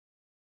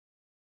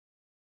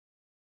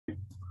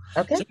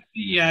Okay. Is that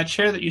the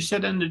chair that you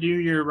sit in to do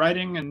your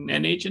writing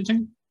and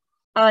agenting?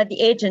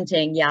 The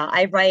agenting, yeah.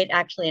 I write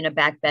actually in a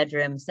back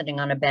bedroom, sitting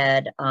on a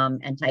bed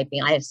and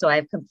typing. I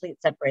have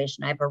complete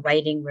separation. I have a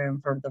writing room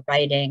for the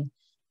writing,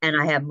 and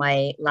I have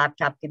my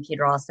laptop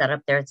computer all set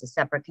up there. It's a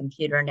separate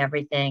computer and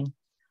everything.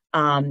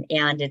 And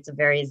it's a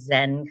very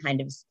Zen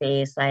kind of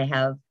space. I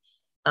have,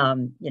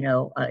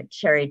 a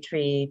cherry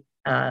tree,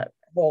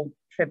 whole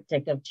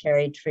triptych of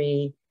cherry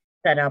tree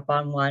set up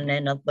on one,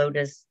 and a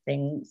lotus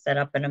thing set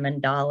up in a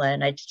mandala.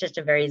 And it's just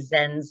a very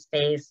Zen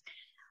space,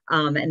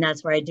 and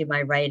that's where I do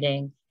my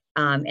writing.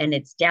 And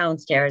it's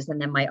downstairs,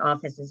 and then my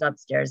office is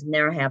upstairs, and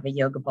there I have a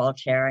yoga ball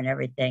chair and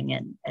everything.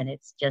 And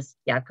it's just,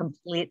 yeah,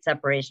 complete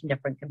separation,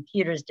 different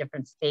computers,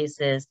 different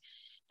spaces.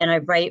 And I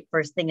write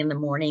first thing in the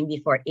morning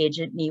before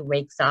agent me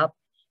wakes up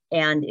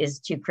and is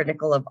too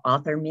critical of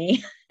author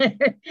me.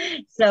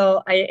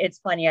 So it's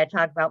funny, I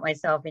talk about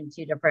myself in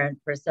two different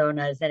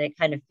personas, and it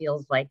kind of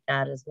feels like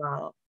that as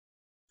well.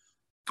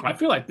 I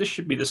feel like this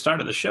should be the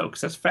start of the show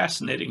because that's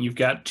fascinating. You've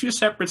got two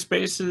separate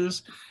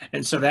spaces,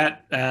 and so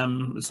that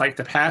it's like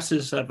the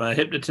passes of a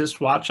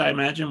hypnotist watch. I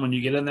imagine when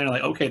you get in there,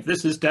 like, okay,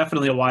 this is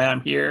definitely why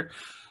I'm here.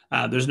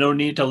 There's no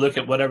need to look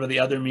at whatever the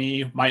other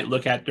me might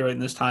look at during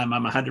this time.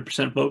 I'm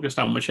 100% focused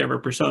on whichever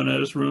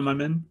persona's room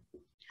I'm in.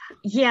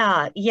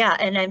 Yeah, yeah.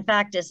 And in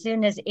fact, as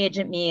soon as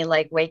agent me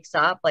like wakes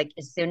up, like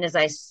as soon as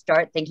I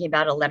start thinking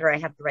about a letter I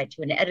have to write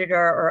to an editor,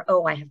 or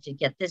oh, I have to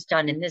get this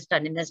done and this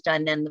done and this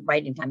done, then the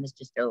writing time is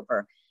just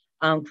over.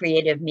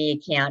 Creative me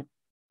can't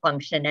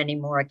function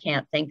anymore. I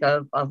can't think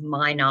of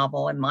my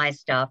novel and my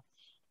stuff.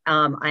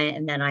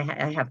 And then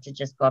I have to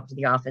just go up to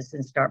the office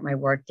and start my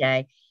work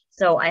day.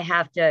 So I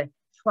have to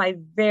try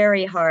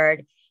very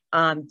hard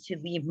to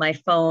leave my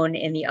phone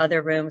in the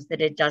other rooms,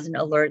 that it doesn't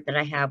alert that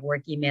I have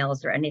work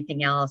emails or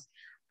anything else.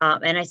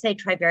 And I say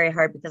try very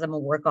hard because I'm a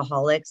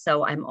workaholic.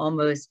 So I'm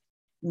almost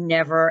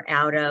never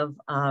out of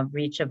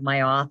reach of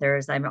my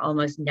authors. I'm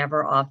almost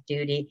never off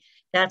duty.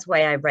 That's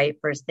why I write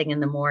first thing in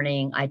the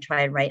morning. I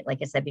try and write, like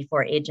I said,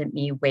 before agent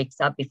me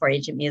wakes up, before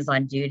agent me is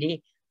on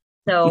duty.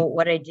 So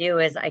what I do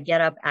is I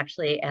get up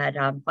actually at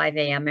 5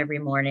 a.m. every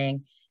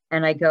morning,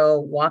 and I go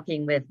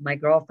walking with my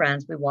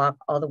girlfriends. We walk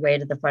all the way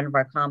to the front of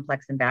our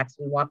complex and back.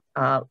 So we walk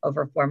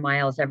over 4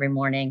 miles every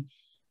morning.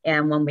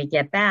 And when we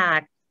get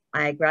back,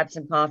 I grab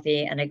some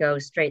coffee and I go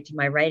straight to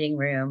my writing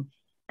room.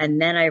 And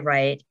then I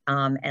write.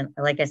 And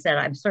like I said,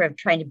 I'm sort of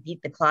trying to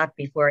beat the clock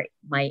before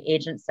my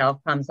agent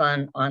self comes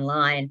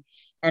online.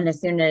 And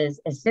as soon as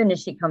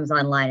she comes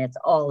online, it's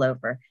all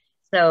over.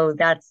 So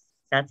that's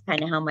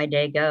kind of how my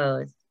day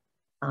goes.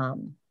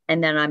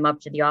 And then I'm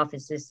up to the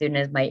office as soon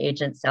as my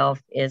agent self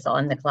is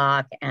on the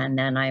clock, and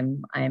then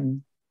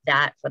I'm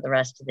that for the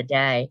rest of the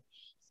day.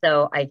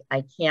 So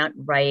I can't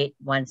write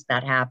once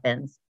that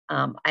happens.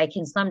 I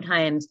can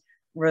sometimes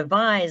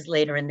revise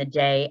later in the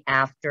day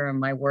after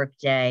my work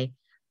day,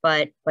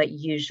 but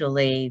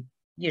usually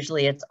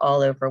it's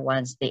all over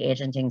once the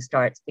agenting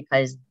starts,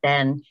 because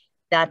then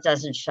that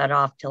doesn't shut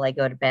off till I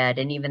go to bed.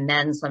 And even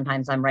then,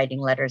 sometimes I'm writing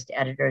letters to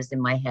editors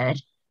in my head.